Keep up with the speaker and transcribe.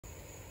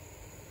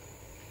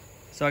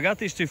So I got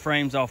these two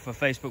frames off of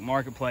Facebook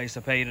Marketplace.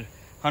 I paid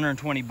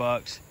 120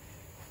 bucks,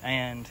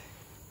 and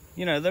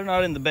you know, they're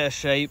not in the best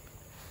shape,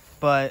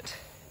 but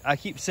I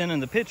keep sending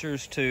the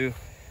pictures to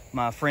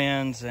my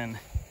friends and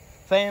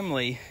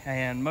family,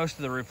 and most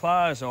of the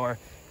replies are,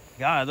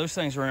 God, those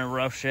things are in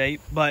rough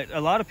shape. But a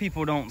lot of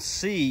people don't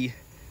see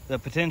the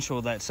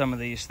potential that some of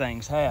these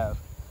things have.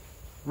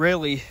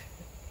 Really,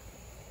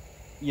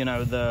 you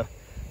know, the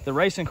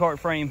racing kart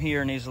frame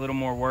here needs a little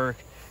more work.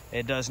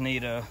 It does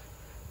need a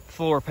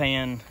floor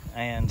pan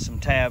and some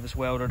tabs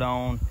welded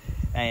on,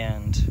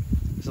 and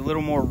it's a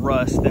little more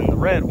rust than the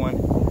red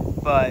one.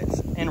 But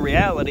in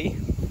reality,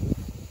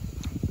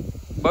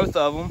 both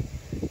of them,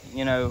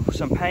 you know,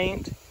 some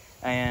paint,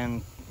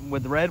 and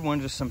with the red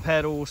one, just some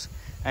pedals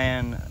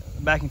and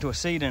back into a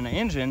seat and an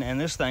engine, and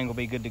this thing will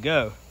be good to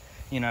go.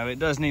 You know, it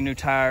does need new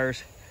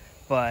tires,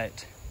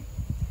 but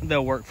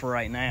they'll work for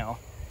right now.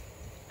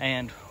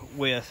 And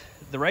with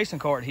the racing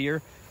kart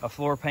here, a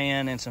floor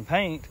pan and some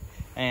paint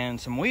and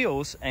some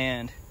wheels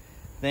and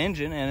the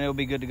engine, and it'll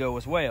be good to go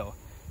as well.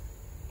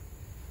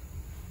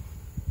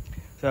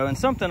 So, and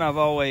something I've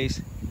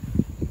always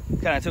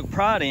kind of took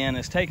pride in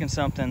is taking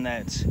something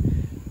that's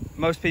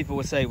most people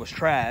would say was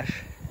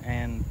trash,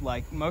 and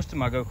like most of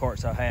my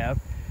go-karts I have,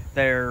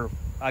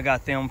 I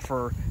got them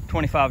for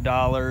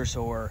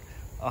 $25 or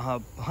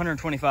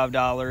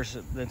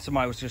 $125 that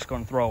somebody was just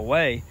going to throw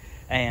away,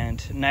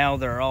 and now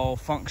they're all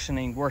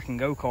functioning, working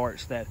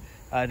go-karts that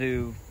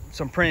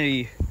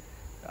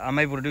I'm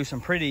able to do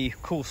some pretty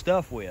cool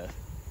stuff with.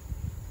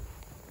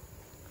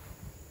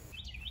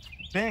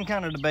 Been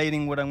kind of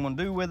debating what I'm going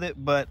to do with it,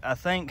 but I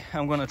think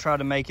I'm going to try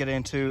to make it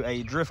into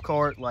a drift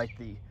kart like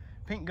the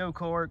pink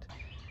go-kart.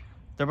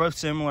 They're both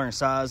similar in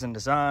size and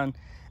design,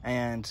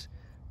 and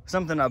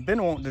something I've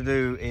been wanting to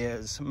do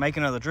is make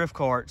another drift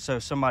kart so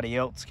somebody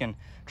else can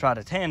try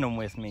to tandem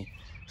with me.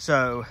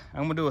 So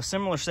I'm going to do a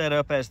similar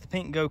setup as the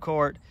pink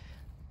go-kart.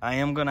 I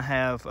am going to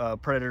have a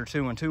Predator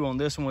 2-in-2 on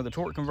this one with a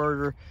torque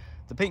converter.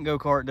 The pink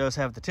go-kart does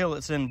have the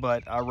Tillotson,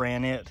 but I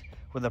ran it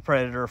with a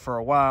Predator for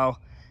a while,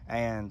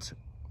 and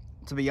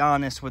to be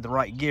honest, with the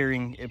right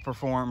gearing, it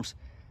performs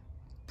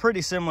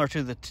pretty similar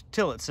to the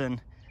Tillotson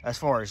as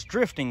far as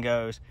drifting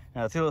goes.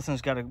 Now, the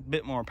Tillotson's got a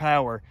bit more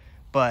power,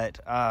 but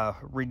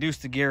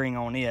reduced the gearing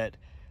on it.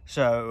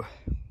 So,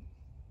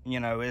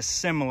 you know, it's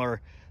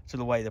similar to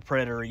the way the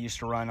Predator used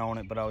to run on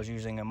it, but I was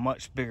using a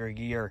much bigger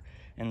gear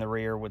in the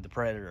rear with the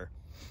Predator.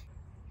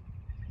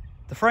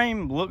 The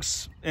frame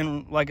looks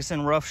like it's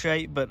in rough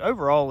shape, but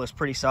overall it's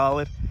pretty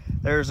solid.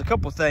 There's a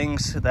couple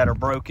things that are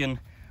broken,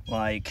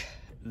 like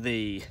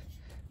the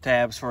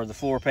tabs for the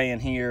floor pan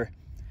here,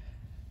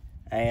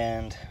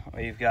 and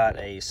we've got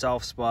a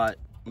soft spot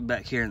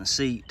back here in the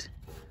seat,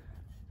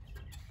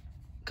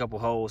 a couple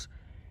holes.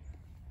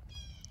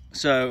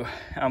 So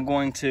I'm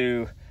going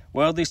to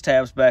weld these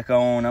tabs back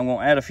on. I'm going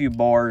to add a few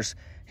bars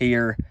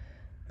here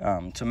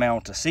to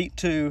mount a seat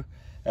to,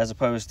 as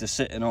opposed to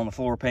sitting on the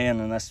floor pan,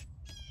 and that's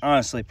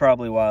honestly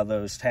probably why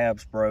those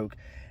tabs broke.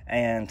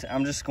 And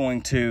I'm just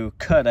going to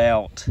cut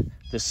out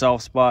this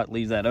soft spot,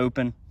 leave that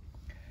open.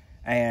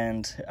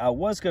 And I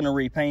was going to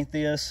repaint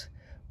this,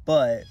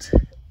 but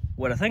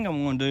what I think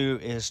I'm going to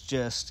do is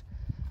just,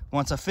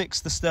 once I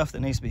fix the stuff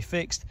that needs to be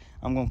fixed,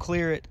 I'm going to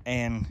clear it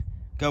and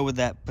go with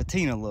that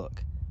patina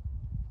look.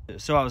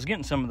 So I was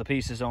getting some of the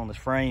pieces on this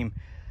frame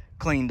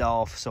cleaned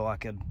off so I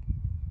could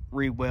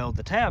re-weld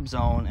the tabs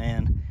on,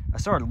 and I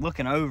started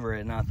looking over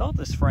it, and I thought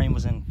this frame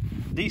was in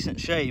decent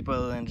shape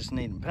other than just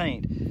needing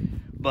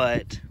paint.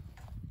 But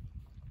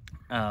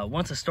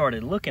once I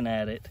started looking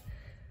at it,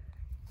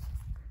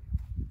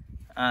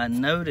 I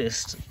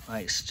noticed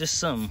like just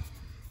something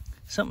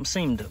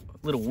seemed a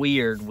little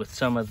weird with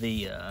some of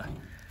the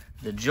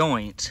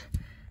joints,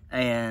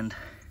 and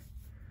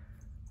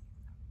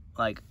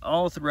like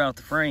all throughout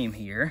the frame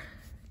here,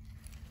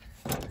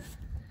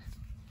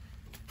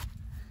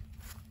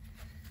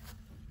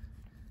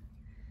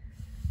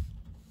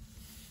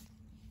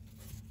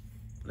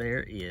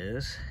 there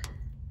is,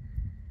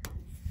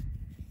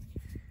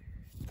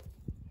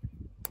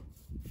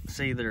 it's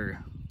either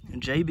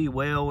JB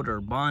Weld or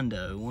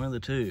Bondo, one of the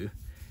two,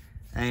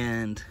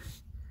 and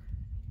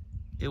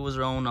it was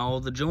on all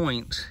the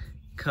joints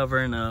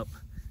covering up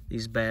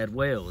these bad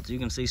welds. You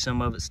can see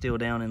some of it still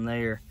down in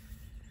there.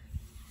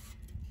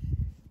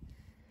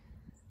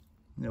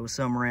 There was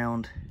some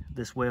around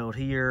this weld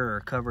here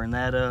or covering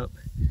that up.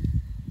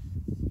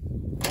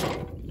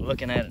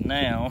 Looking at it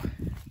now,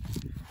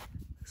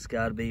 it's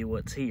got to be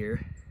what's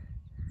here.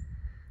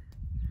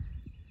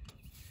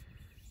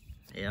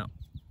 Yep.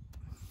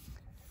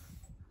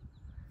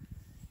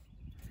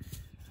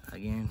 I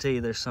guarantee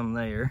there's some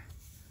there.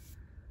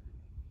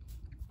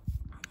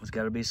 There's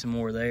got to be some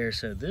more there.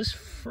 So this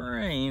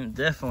frame,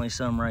 definitely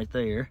some right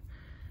there.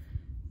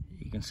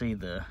 You can see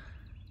the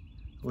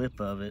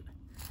lip of it.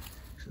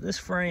 So this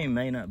frame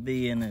may not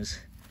be in as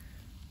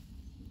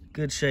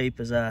good shape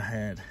as I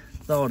had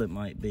thought it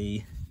might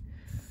be,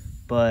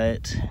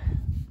 but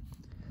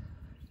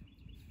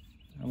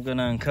I'm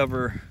gonna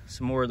uncover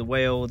some more of the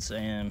welds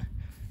and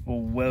we'll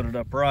weld it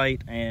up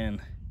right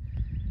and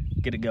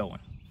get it going.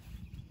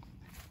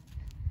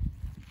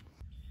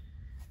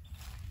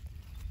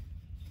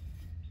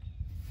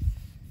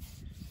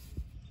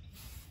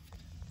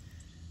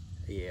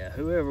 Yeah,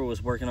 whoever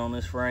was working on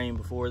this frame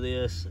before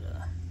this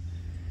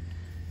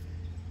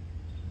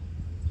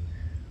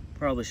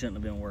probably shouldn't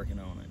have been working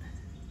on it.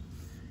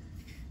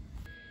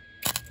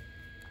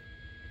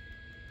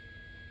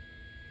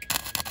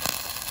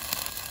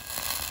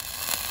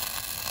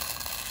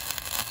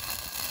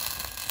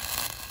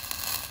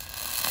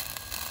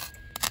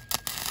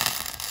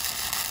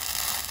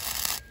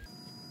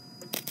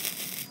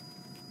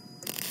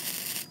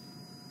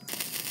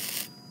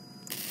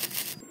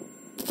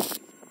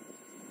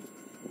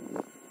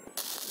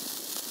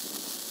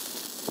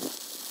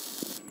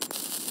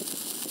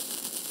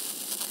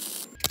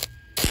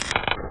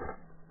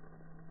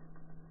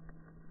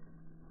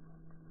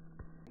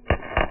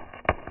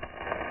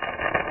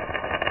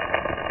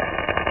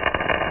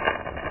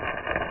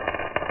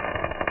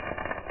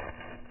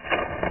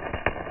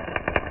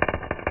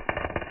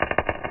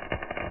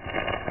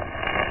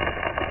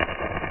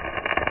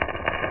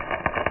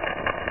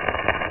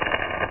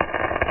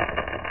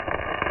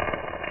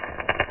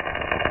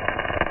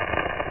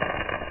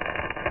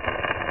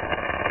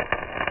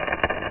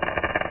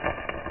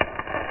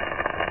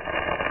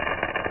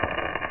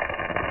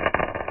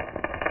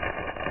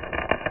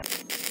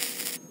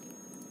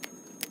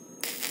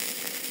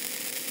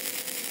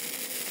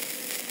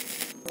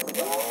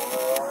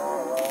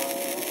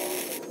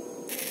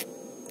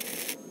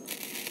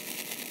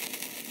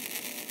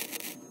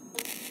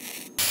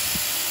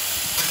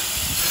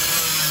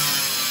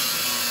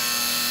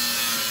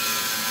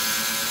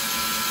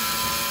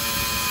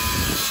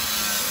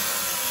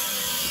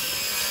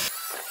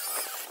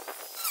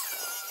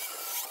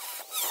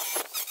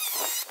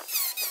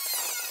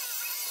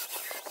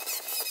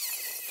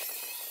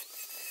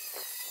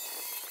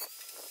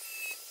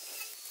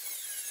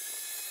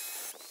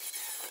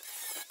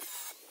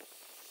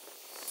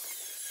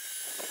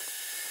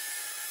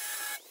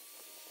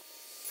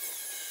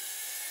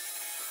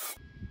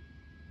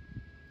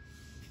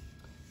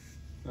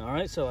 All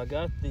right, so I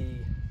got the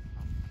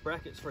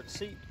brackets for the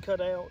seat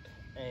cut out,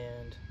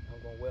 and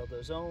I'm gonna weld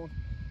those on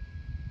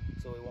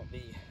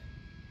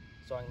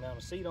so I can mount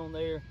a seat on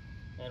there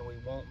and we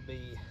won't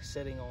be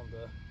sitting on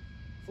the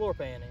floor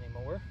pan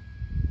anymore.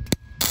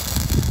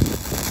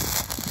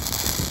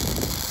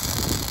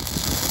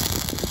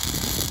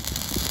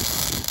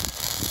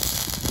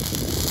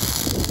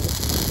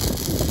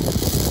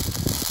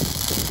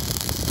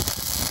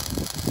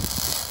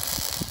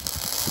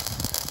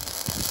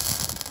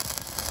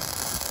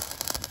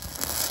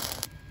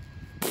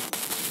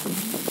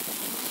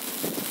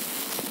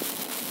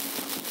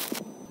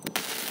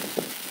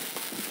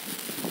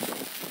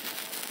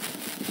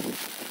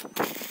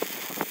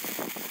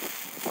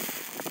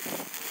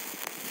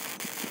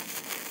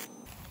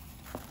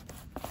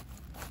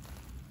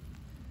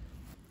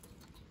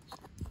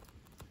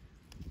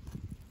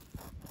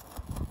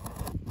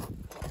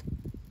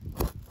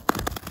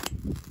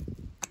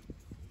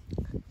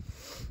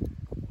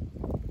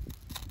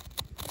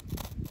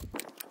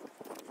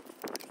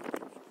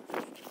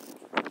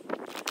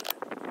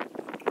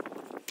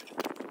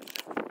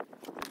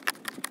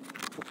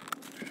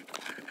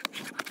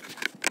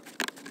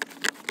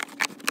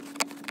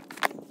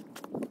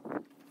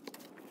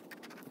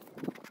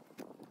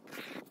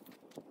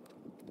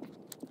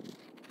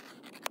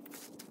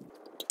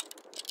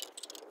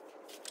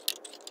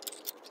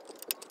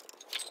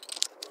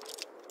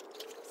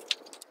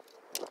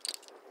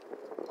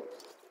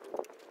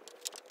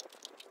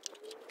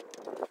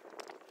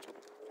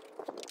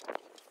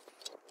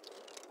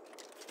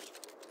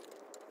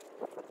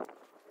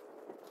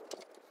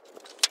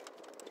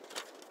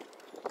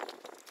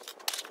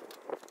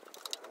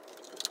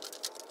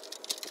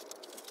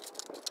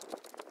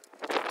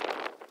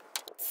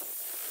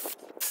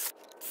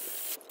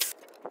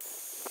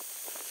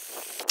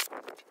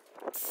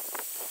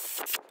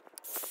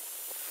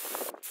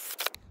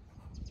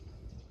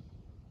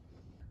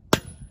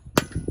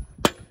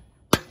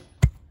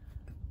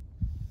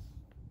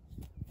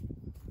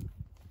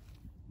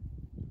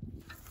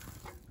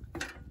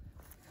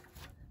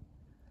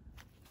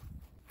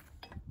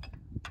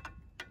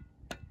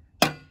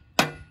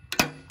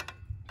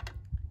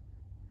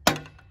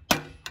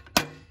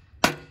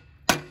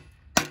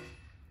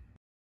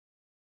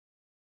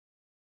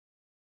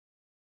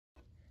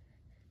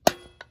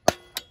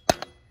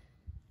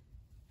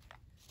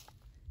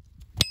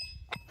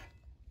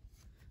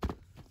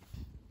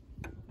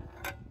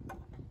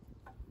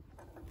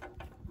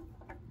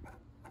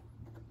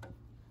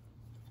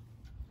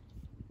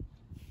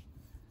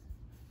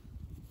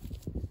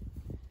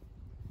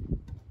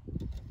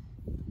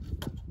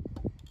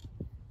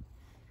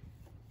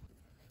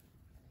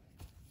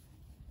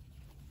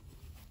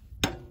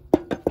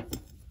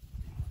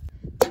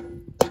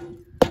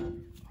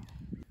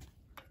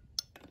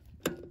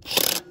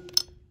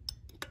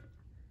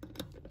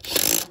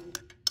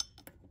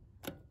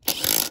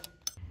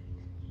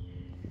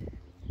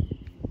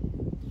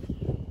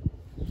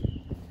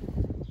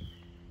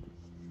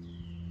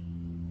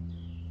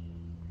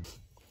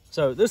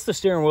 So this is the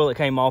steering wheel that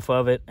came off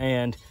of it,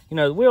 and you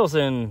know, the wheel's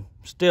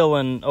still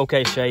in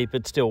okay shape.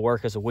 It'd still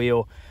work as a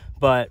wheel,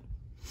 but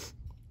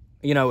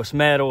you know, it's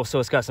metal, so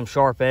it's got some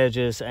sharp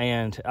edges,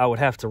 and I would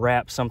have to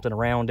wrap something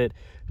around it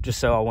just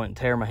so I wouldn't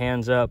tear my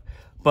hands up.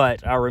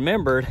 But I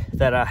remembered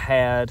that I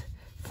had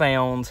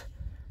found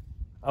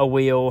a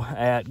wheel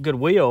at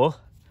Goodwill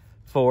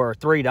for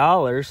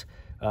 $3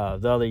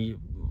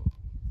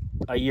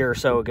 a year or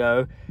so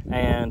ago,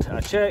 and I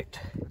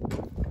checked.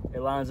 It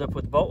lines up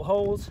with bolt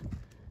holes,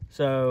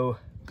 so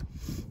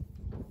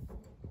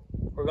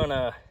we're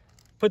gonna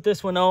put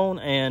this one on,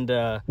 and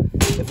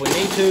if we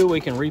need to, we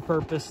can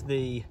repurpose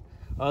the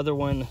other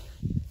one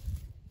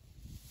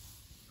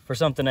for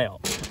something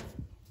else.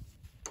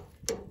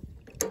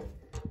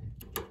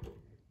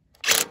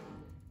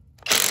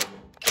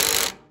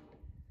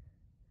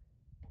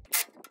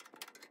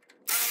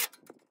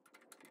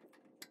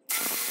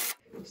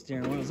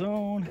 Steering wheel's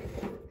on.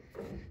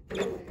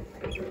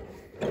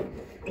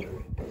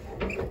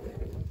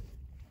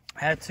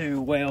 Had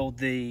to weld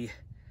the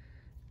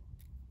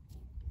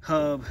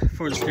hub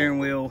for the steering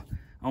wheel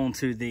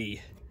onto the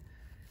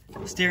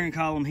steering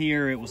column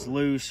here. It was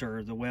loose,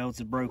 or the welds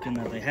had broken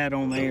that they had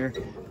on there.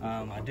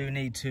 I do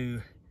need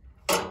to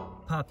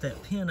pop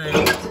that pin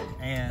out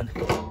and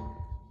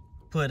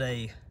put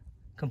a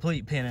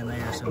complete pin in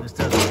there so this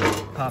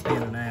doesn't pop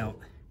in and out.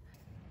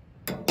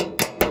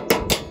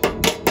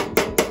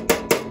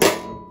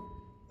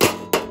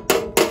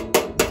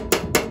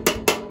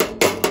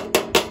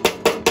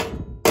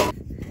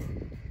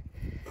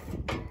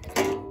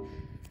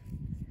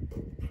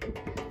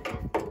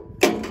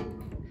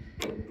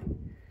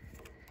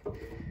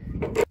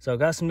 So I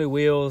got some new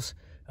wheels,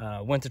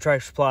 went to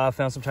Tractor Supply,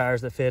 found some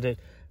tires that fitted.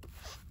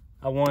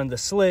 I wanted the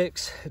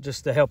slicks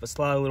just to help it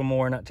slide a little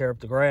more and not tear up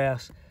the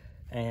grass.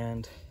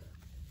 And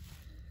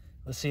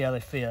let's see how they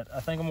fit. I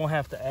think I'm gonna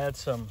have to add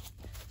some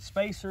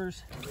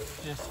spacers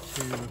just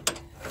to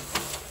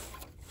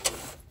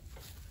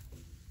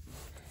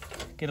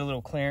get a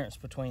little clearance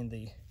between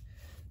the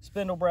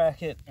spindle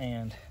bracket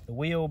and the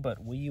wheel,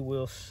 but we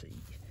will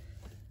see.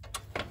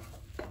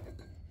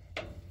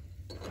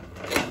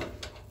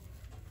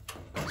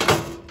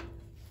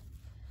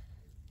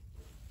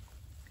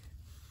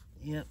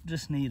 Yep,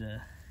 just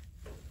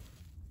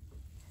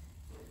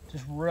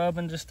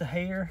rubbing just a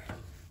hair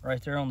right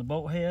there on the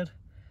bolt head.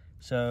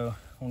 So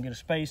I'm gonna get a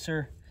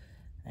spacer,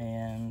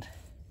 and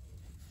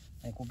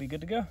I think we'll be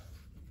good to go.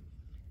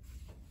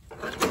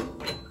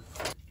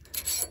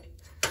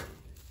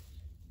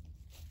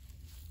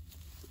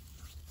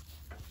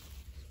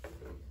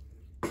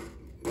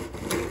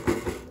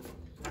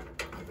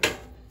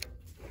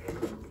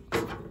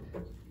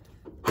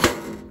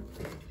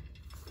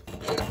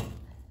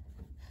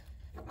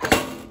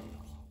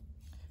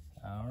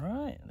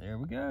 There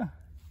we go.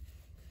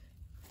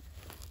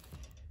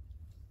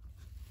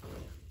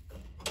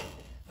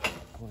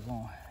 We're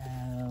gonna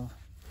have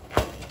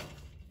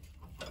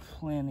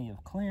plenty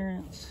of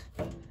clearance.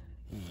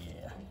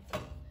 Yeah.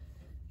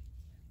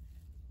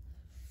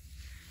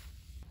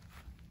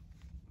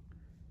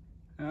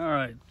 All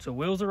right, so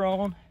wheels are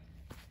on.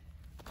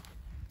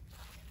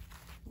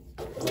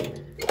 Got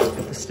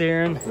the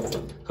steering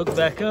hooked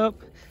back up.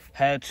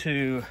 Had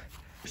to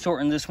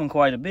shorten this one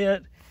quite a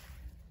bit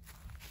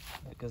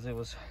because it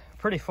was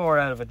pretty far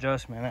out of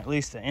adjustment, at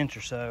least an inch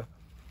or so.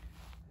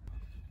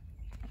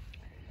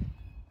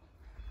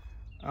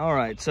 All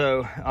right,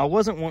 so I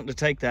wasn't wanting to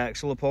take the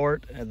axle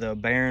apart. The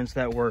bearings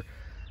that were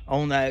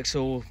on the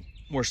axle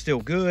were still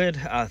good.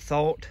 I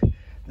thought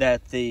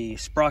that the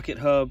sprocket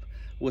hub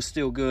was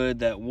still good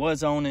that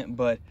was on it,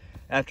 but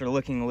after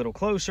looking a little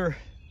closer,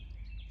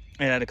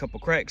 it had a couple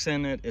cracks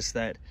in it. It's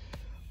that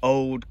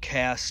old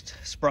cast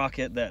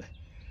sprocket that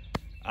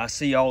I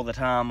see all the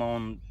time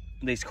on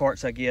these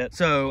carts I get.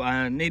 So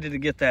I needed to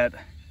get that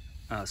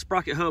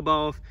sprocket hub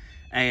off,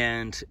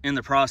 and in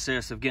the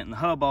process of getting the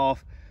hub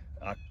off,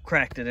 I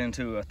cracked it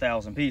into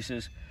 1,000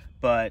 pieces.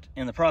 But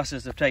in the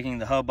process of taking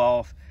the hub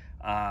off,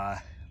 I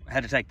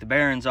had to take the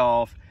bearings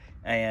off,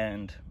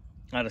 and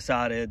I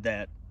decided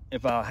that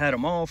if I had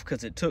them off,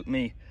 because it took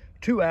me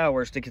 2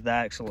 hours to get the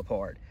axle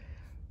apart.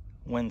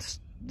 When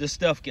this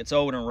stuff gets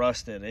old and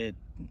rusted,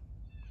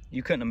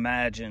 you couldn't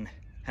imagine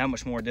how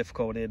much more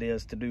difficult it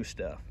is to do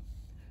stuff.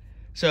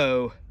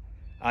 So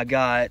I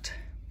got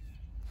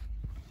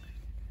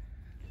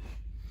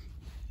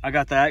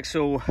the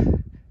axle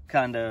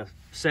kind of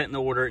set in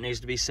the order it needs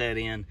to be set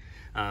in.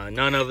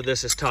 None of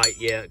this is tight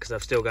yet because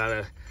I've still got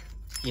to,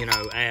 you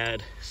know,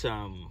 add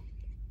some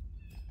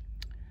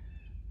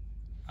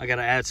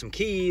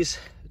keys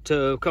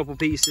to a couple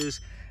pieces.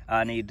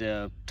 I need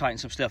to tighten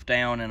some stuff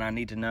down, and I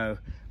need to know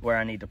where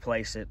I need to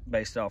place it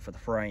based off of the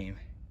frame.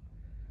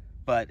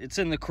 But it's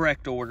in the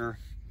correct order.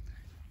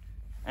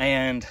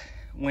 And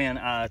when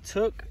I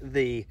took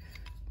the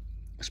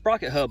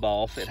sprocket hub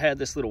off, it had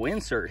this little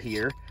insert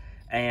here,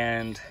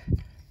 and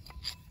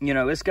you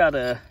know, it's got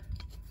a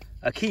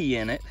key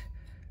in it,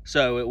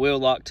 so it will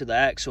lock to the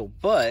axle,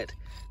 but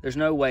there's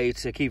no way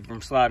to keep it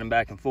from sliding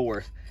back and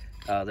forth.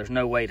 There's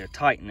no way to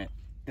tighten it.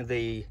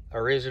 The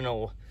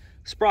original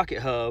sprocket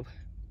hub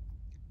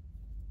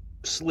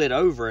slid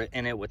over it,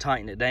 and it would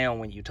tighten it down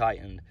when you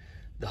tighten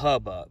the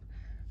hub up.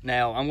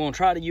 Now I'm going to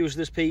try to use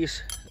this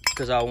piece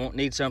because I won't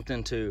need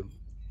something to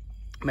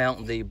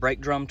mount the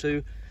brake drum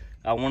to.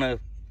 I want to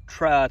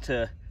try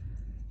to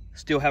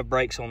still have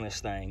brakes on this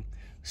thing.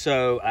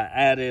 So I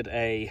added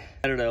a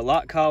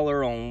lock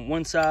collar on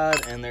one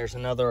side, and there's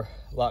another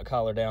lock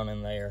collar down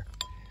in there.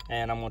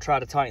 And I'm going to try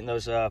to tighten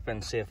those up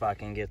and see if I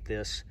can get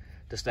this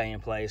to stay in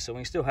place so we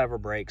can still have our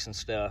brakes and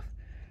stuff.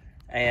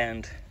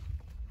 And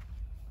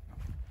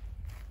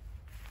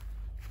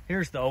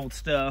here's the old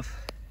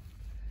stuff.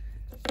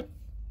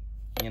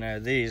 You know,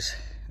 these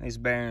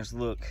bearings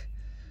look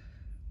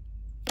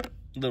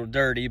a little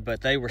dirty,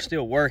 but they were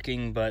still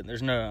working, but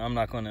I'm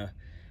not going to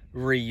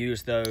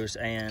reuse those.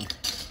 And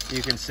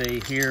you can see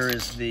here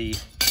is the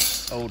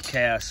old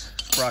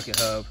cast sprocket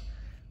hub.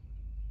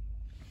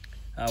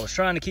 I was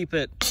trying to keep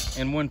it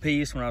in one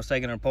piece when I was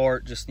taking it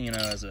apart, just, you know,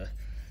 as a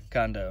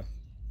kind of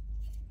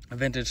a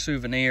vintage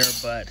souvenir,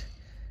 but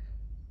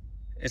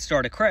it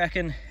started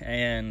cracking,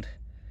 and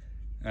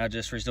I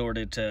just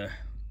resorted to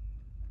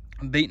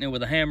beating it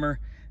with a hammer.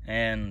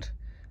 And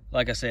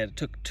like I said, it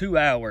took 2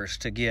 hours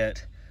to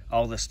get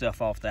all this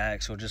stuff off the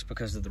axle just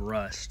because of the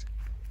rust.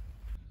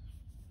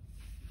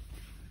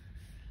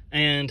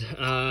 And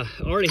I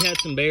already had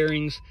some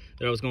bearings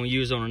that I was going to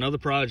use on another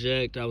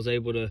project. I was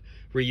able to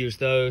reuse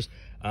those.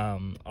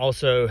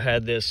 Also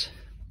had this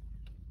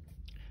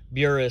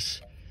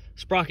Burris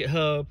sprocket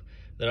hub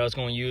that I was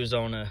going to use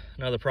on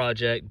another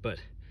project, but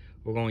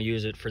we're going to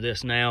use it for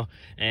this now.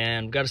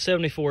 And we've got a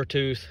 74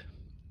 tooth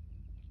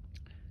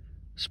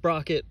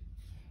sprocket.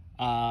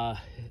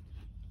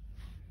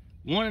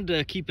 Wanted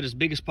to keep it as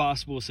big as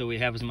possible so we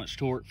have as much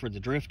torque for the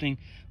drifting,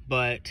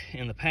 but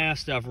in the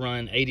past I've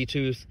run 80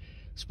 tooth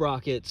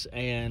sprockets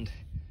and,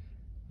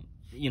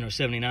 you know,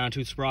 79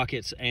 tooth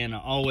sprockets, and I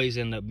always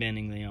end up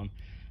bending them.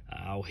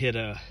 I'll hit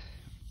an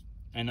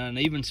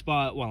uneven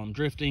spot while I'm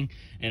drifting,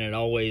 and it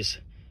always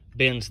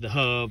bends the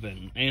hub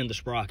and the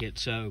sprocket.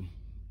 So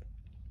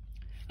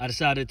I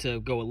decided to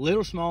go a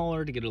little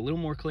smaller to get a little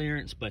more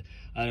clearance, but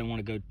I didn't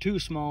want to go too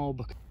small.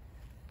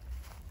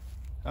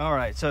 All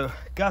right, so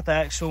got the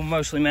axle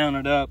mostly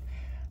mounted up.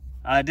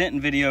 I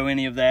didn't video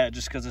any of that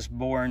just because it's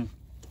boring,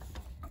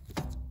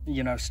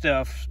 you know,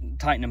 stuff,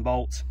 tightening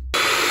bolts.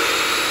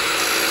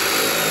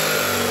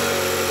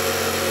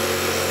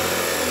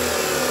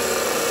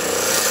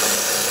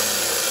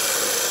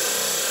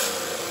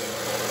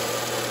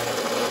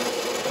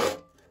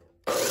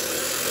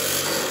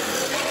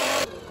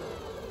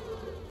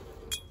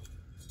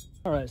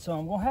 All right, so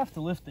I'm gonna have to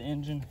lift the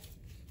engine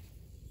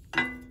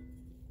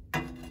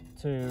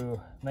to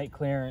make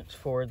clearance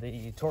for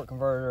the torque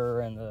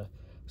converter and the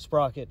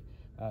sprocket.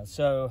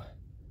 So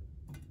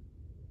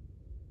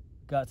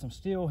got some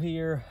steel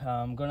here.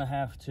 I'm gonna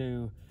have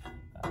to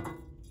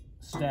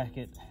stack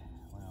it.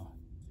 Well,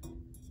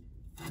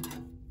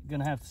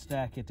 gonna have to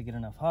stack it to get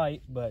enough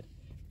height, but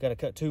gotta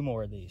cut 2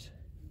 more of these.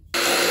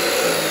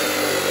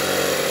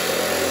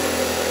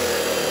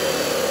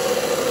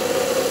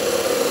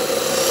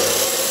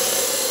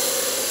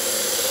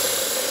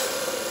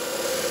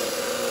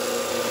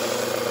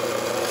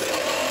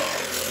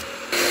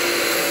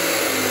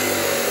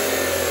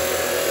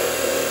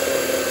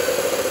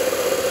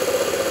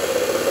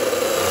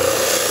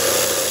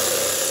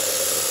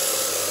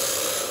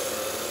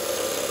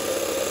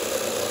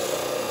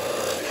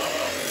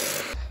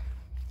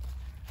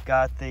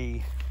 Got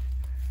the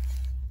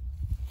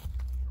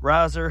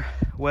riser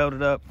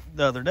welded up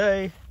the other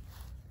day.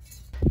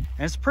 And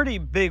it's a pretty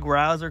big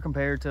riser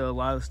compared to a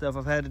lot of the stuff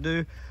I've had to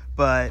do,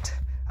 but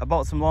I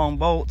bought some long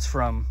bolts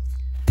from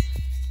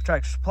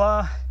Tractor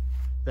Supply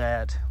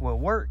that will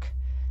work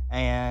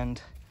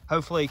and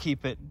hopefully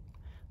keep it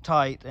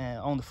tight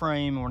on the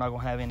frame, and we're not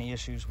gonna have any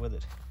issues with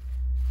it.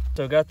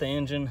 So got the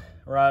engine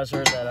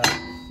riser that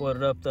I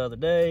welded up the other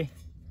day.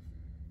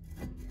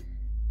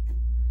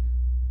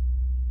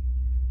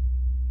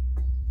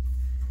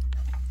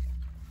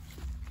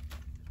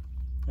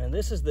 And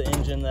this is the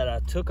engine that I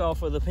took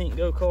off of the pink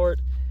Go-Kart,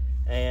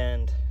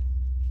 and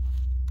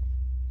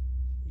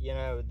you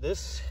know,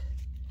 this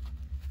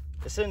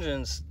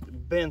engine's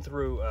been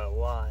through a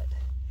lot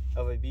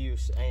of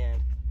abuse, and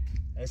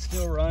it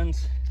still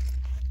runs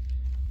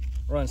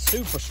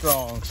super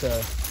strong, so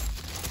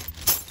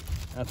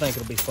I think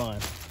it'll be fun.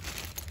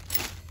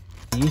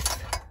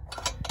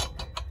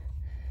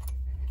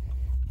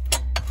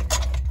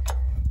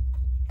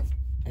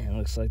 And it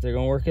looks like they're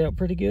gonna work out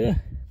pretty good.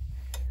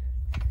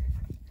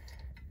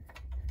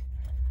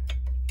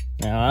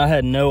 Now, I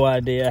had no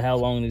idea how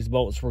long these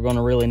bolts were going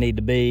to really need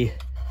to be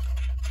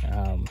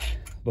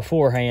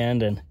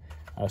beforehand, and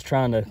I was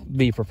trying to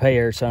be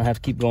prepared so I don't have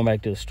to keep going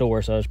back to the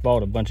store. So I just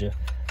bought a bunch of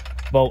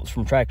bolts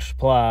from Tractor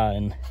Supply,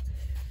 and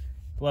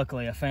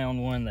luckily I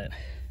found one that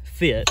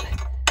fit.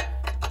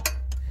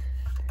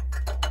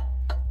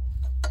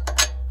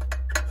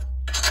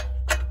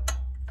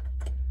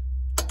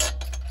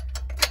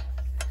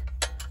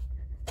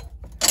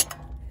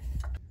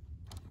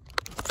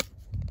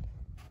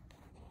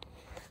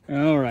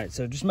 All right,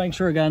 so just make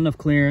sure I got enough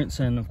clearance,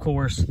 and of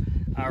course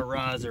our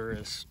riser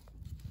is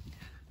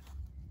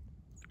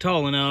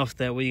tall enough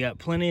that we got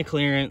plenty of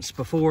clearance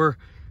before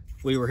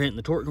we were hitting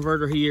the torque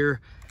converter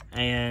here.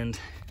 And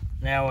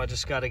now I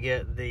just got to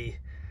get the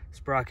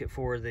sprocket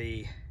for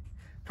the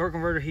torque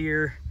converter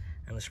here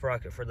and the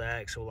sprocket for the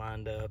axle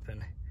lined up,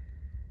 and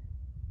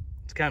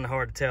it's kind of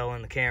hard to tell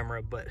in the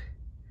camera, but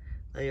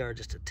they are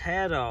just a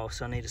tad off,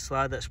 so I need to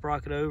slide that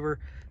sprocket over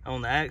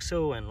on the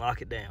axle and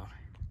lock it down.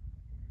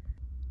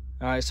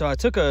 All right, so I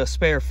took a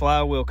spare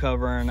flywheel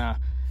cover and I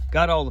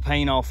got all the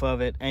paint off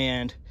of it,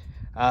 and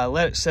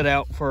let it sit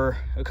out for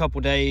a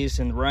couple days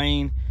in the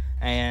rain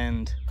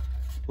and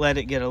let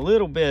it get a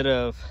little bit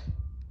of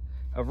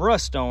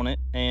rust on it,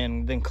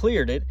 and then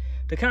cleared it.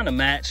 To kind of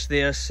match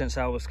this, since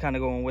I was kind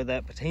of going with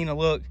that patina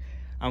look,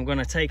 I'm going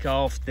to take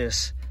off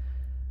this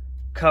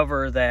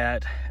cover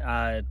that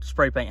I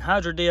spray paint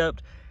hydro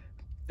dipped.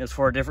 It's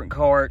for a different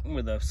cart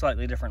with a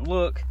slightly different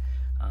look.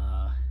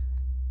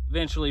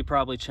 Eventually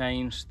probably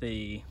change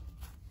the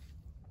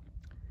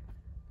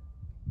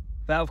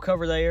valve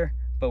cover there,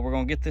 but we're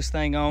going to get this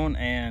thing on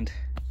and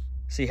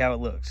see how it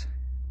looks.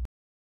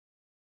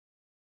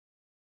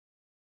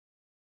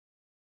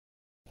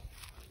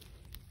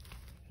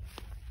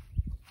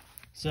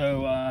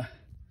 So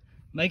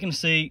making a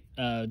seat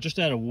just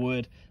out of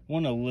wood,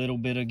 want a little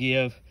bit of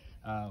give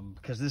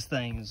because this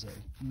thing is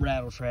a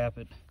rattle trap.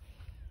 It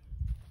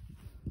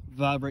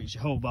vibrates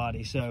your whole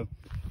body. So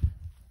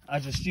I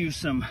just used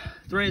some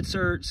thread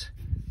certs,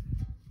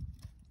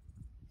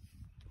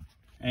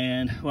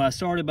 and well, I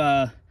started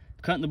by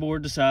cutting the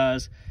board to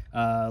size,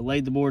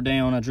 laid the board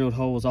down. I drilled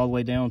holes all the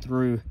way down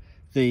through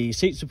the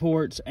seat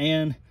supports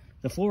and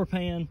the floor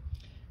pan,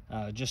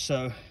 just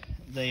so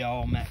they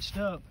all matched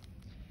up.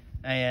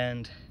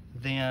 And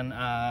then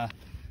I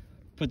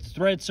put the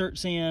thread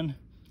certs in,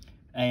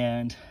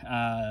 and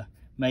I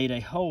made a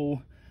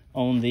hole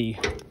in the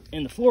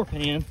floor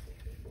pan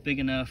big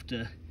enough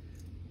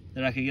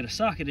that I could get a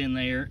socket in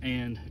there,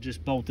 and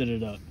just bolted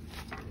it up.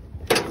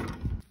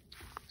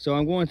 So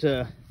I'm going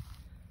to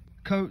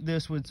coat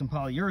this with some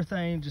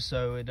polyurethane just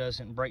so it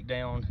doesn't break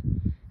down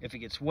if it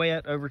gets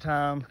wet over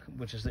time,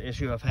 which is the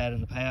issue I've had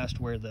in the past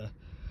where the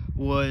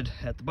wood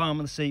at the bottom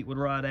of the seat would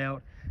rot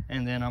out.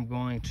 And then I'm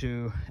going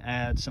to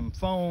add some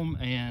foam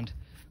and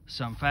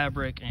some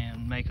fabric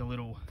and make a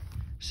little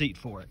seat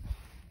for it.